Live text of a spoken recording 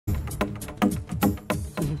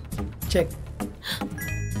Check.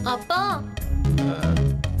 அப்பா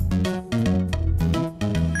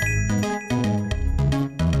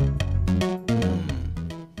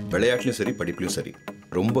விளையாட்டுலயும் சரி படிப்புலயும் சரி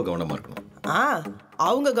ரொம்ப கவனமா இருக்கணும்.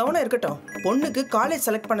 அவங்க கவனம் இருக்கட்டும். பொண்ணுக்கு காலேஜ்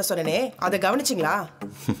செலக்ட் பண்ண சொன்னனே, அதை கவனிச்சிங்களா?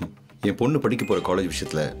 என் பொண்ணு படிக்க போற காலேஜ்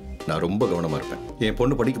விஷயத்துல நான் ரொம்ப கவனமா இருப்பேன். என்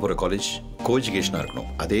பொண்ணு படிக்க போற காலேஜ் கோ எஜுகேஷனா இருக்கணும்.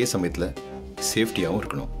 அதே சமயத்துல சேஃப்டியாகவும்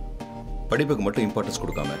இருக்கணும். படிப்புக்கு மட்டும் இம்பார்ட்டன்ஸ்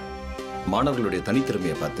கொடுக்காம மாணவர்களுடைய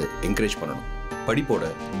தனித்திறமையை பார்த்து என்கரேஜ் பண்ணணும். படிப்போட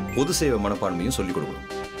பொது சேவை மனப்பான்மையும் சொல்லிக் கொடுக்கணும்.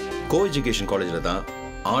 கோ எஜுகேஷன் காலேஜில் தான்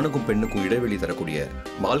ஆணுக்கும் பெண்ணுக்கும் இடைவெளி தரக்கூடிய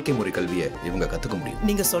வாழ்க்கை முறை கல்வியை இவங்க கத்துக்க முடியும்.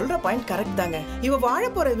 நீங்க சொல்ற பாயிண்ட் கரெக்ட் தாங்க. இவ வாழ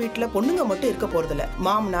போற வீட்டுல பொண்ணுங்க மட்டும் இருக்க போறது இல்ல.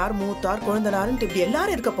 மாமனார், மூத்தார், குழந்தனார்னு இப்படி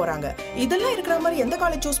எல்லாரும் இருக்க போறாங்க. இதெல்லாம் இருக்கிற மாதிரி எந்த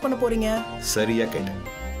காலேஜ் சூஸ் பண்ண போறீங்க? சரியா கேட்டேன்.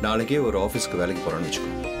 நாளைக்கே ஒரு ஆபீஸ்க்கு வேலைக்கு போறோம்னு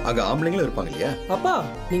வச்சுக்கோ, அங்க ஆம்பளைங்களும் இருப்பாங்க இல்லையா? அப்பா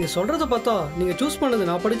நீங்க சொல்றத பார்த்தா நீங்க சூஸ் பண்ணது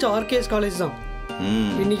நான் படிச்ச R.K.S காலேஜ் தான்.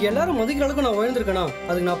 இன்னைக்கு எல்லாரும் மதிக்கிற அளவுக்கு நான் உயர்ந்திருக்கேனா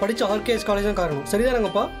அதுக்கு நான் படிச்ச R.K.S காலேஜ் தான் காரணம்.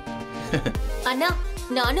 சரிதானங்கப்பா? அண்ணா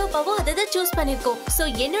நானும் அப்பாவும் அதை தான் சூஸ் பண்ணிருக்கோம். சோ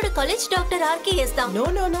என்னோட காலேஜ் டாக்டர் R.K.S தான். நோ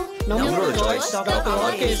நோ நோ, நம்மளோட சாய்ஸ் டாக்டர்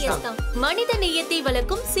R.K.S தான். மனித நேயத்தை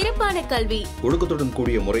வளர்க்கும் சிறப்பான கல்வி, ஒழுக்கத்துடன்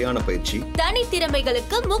கூடிய முறையான பயிற்சி, தனி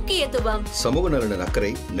திறமைகளுக்கு முக்கியத்துவம், சமூக நலனின்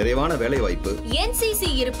அக்கறை, நிறைவான வேலை வாய்ப்பு,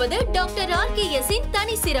 NCC இருப்பது டாக்டர் R.K.S இன்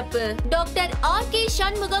தனி சிறப்பு. Doctor R.K.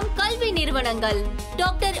 சண்முகம் கல்வி நிறுவனங்கள்,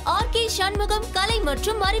 டாக்டர் R.K. சண்முகம் கலை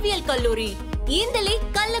மற்றும் அறிவியல் கல்லூரி, ஈந்தலை,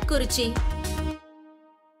 கள்ளக்குறிச்சி.